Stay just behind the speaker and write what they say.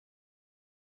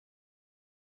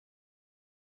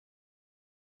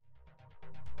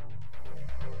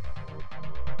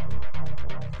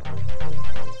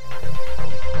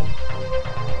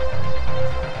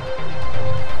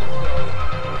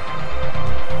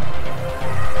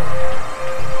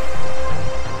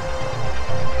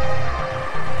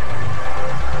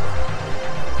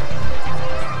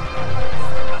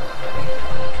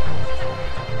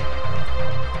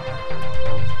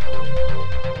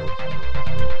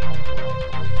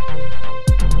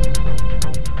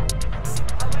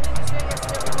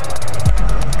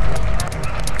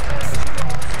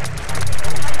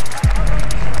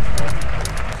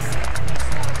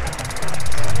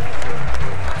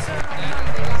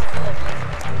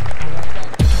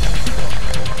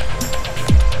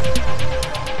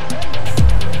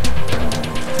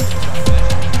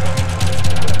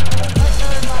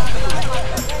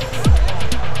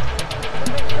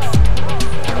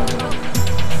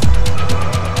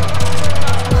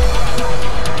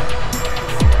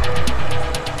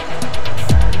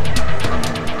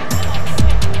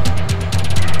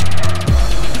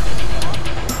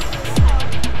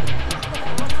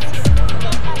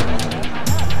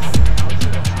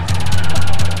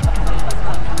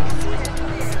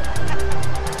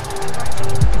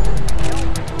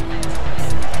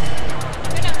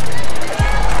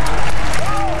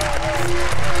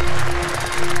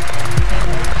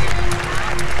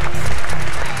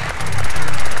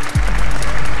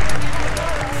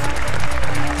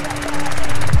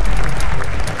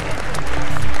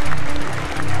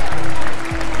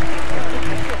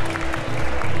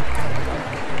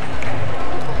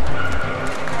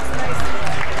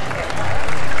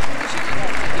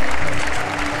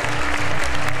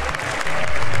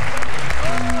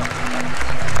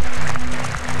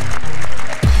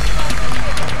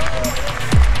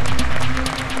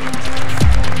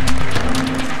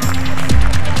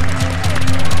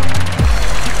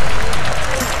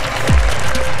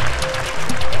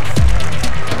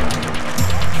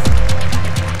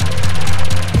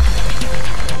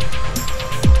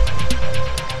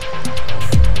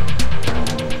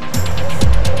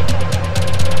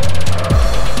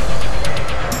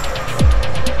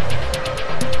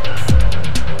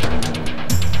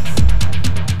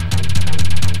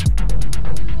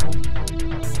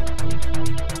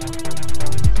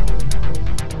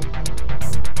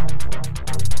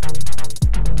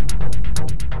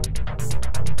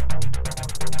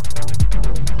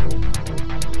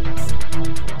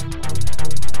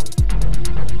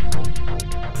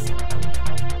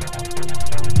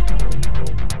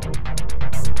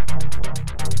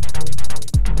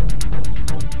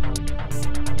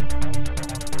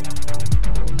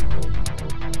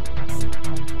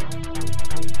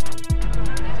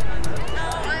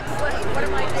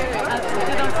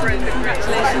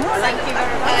Thank you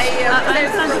very much.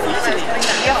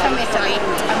 You're from Italy.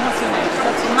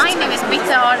 My name is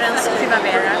Bitte Arens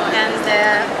Primavera, and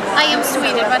I am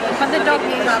Swedish, but the dog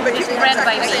is bred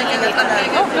by me in Italy.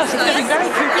 Oh gosh, it's getting very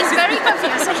confusing. It's very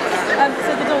confusing.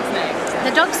 So the dog's name?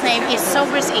 The dog's name is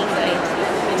Sobers Ingrid.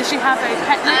 Does she have a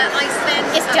pet name?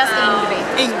 It's just Ingrid.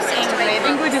 Ingrid.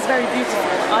 Ingrid is very beautiful.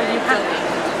 Are you happy?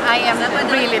 I am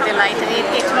really delighted.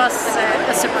 It was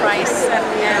a surprise, and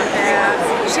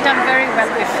she done very well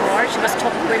before. She was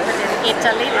top Whippet in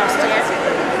Italy last year.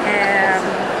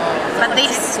 But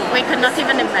this, we could not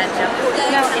even imagine.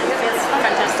 Yeah. It feels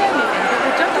fantastic.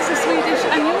 The dog is Swedish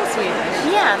and you're Swedish.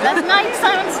 Yeah, that might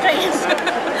sound strange.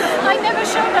 I never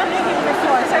showed that to him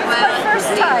before, so it's my first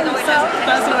time. So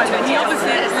that's all right. He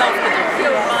obviously loved the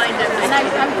dog. And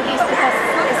I'm pleased because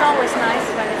it's always nice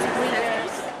when it's breeders.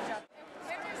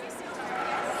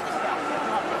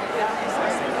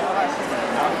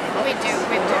 We do.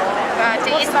 But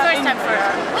it's the first time for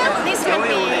her. Well, this will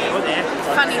be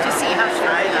funny to see how she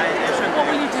reacts. What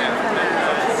will you do with her?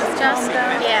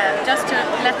 Just to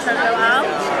let her go out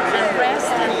and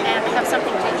rest and have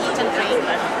something to eat and drink.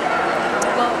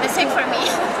 Well, the same for me.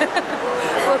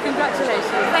 Well,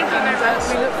 congratulations. Thank you very much.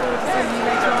 We look forward to seeing you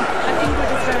later on. I think we're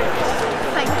just very good.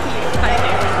 Thank you. Thank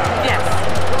you. Yes.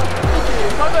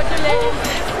 Congratulations.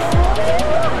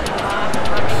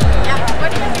 Yeah, what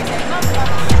can we say?